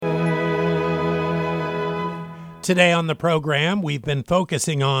Today on the program, we've been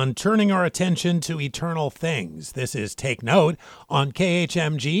focusing on turning our attention to eternal things. This is Take Note on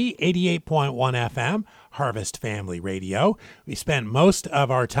KHMG 88.1 FM, Harvest Family Radio. We spent most of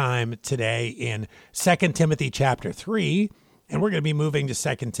our time today in 2 Timothy chapter 3, and we're going to be moving to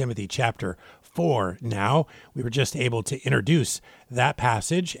 2 Timothy chapter 4 now. We were just able to introduce that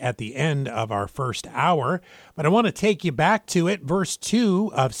passage at the end of our first hour, but I want to take you back to it, verse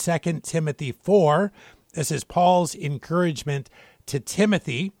 2 of 2 Timothy 4. This is Paul's encouragement to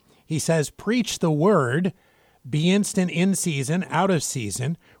Timothy. He says, preach the word, be instant in season, out of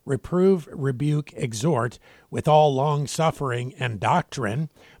season, reprove, rebuke, exhort with all long suffering and doctrine.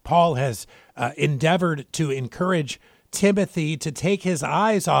 Paul has endeavored to encourage Timothy to take his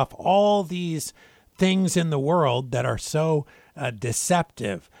eyes off all these things in the world that are so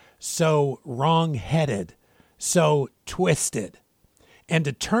deceptive, so wrong-headed, so twisted, and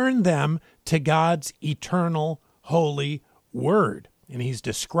to turn them to God's eternal, holy word. And he's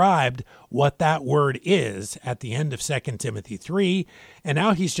described what that word is at the end of 2 Timothy 3. And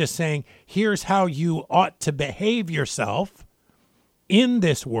now he's just saying, here's how you ought to behave yourself in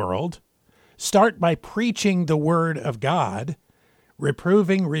this world. Start by preaching the word of God,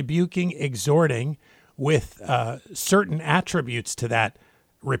 reproving, rebuking, exhorting with certain attributes to that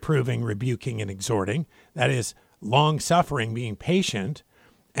reproving, rebuking, and exhorting. That is long-suffering, being patient,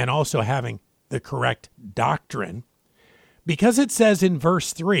 and also having the correct doctrine. Because it says in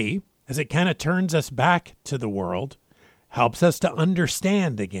verse 3, as it kind of turns us back to the world, helps us to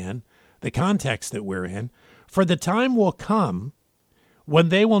understand again the context that we're in, for the time will come when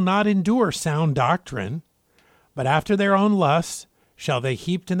they will not endure sound doctrine, but after their own lusts shall they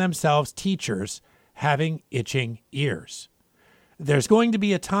heap to themselves teachers having itching ears. There's going to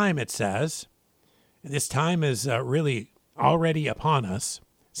be a time, it says, this time is really already upon us.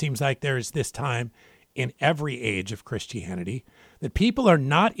 Seems like there's this time in every age of Christianity that people are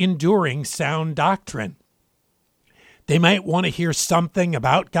not enduring sound doctrine. They might want to hear something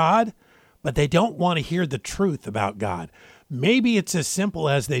about God, but they don't want to hear the truth about God. Maybe it's as simple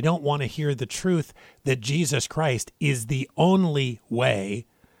as they don't want to hear the truth that Jesus Christ is the only way,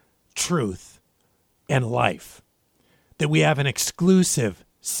 truth, and life, that we have an exclusive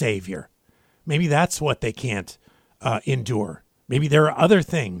Savior. Maybe that's what they can't endure. Maybe there are other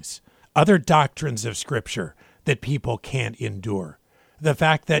things, other doctrines of Scripture that people can't endure. The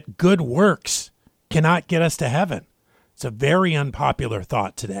fact that good works cannot get us to heaven. It's a very unpopular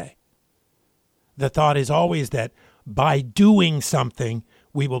thought today. The thought is always that by doing something,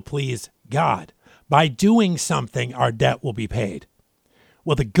 we will please God. By doing something, our debt will be paid.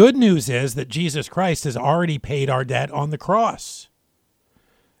 Well, the good news is that Jesus Christ has already paid our debt on the cross.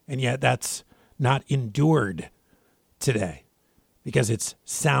 And yet that's not endured today, because it's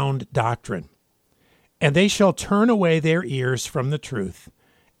sound doctrine. And they shall turn away their ears from the truth,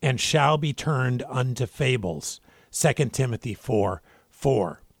 and shall be turned unto fables. 2 Timothy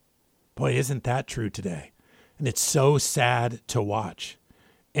 4:4. Boy, isn't that true today? And it's so sad to watch.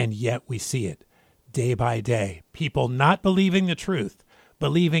 And yet we see it day by day. People not believing the truth,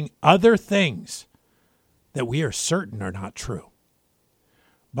 believing other things that we are certain are not true.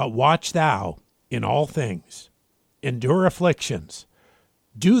 But watch thou in all things, endure afflictions,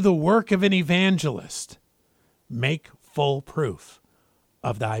 do the work of an evangelist, make full proof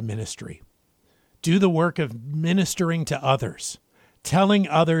of thy ministry. Do the work of ministering to others, telling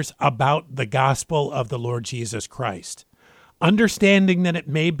others about the gospel of the Lord Jesus Christ, understanding that it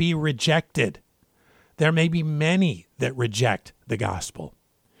may be rejected. There may be many that reject the gospel,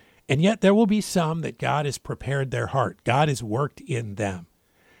 and yet there will be some that God has prepared their heart. God has worked in them,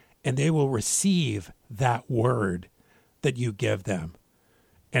 and they will receive that word that you give them,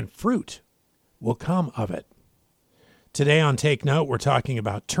 and fruit will come of it. Today on Take Note, we're talking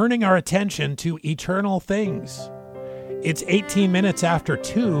about turning our attention to eternal things. It's 18 minutes after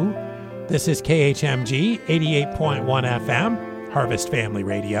 2. This is KHMG 88.1 FM, Harvest Family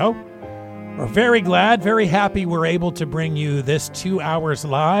Radio. We're very glad, very happy we're able to bring you this 2 hours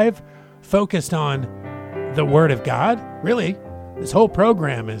live, focused on the Word of God. Really, this whole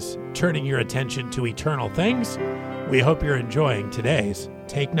program is turning your attention to eternal things. We hope you're enjoying today's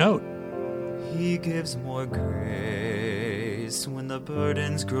Take Note. He gives more grace when the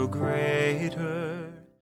burdens grow greater.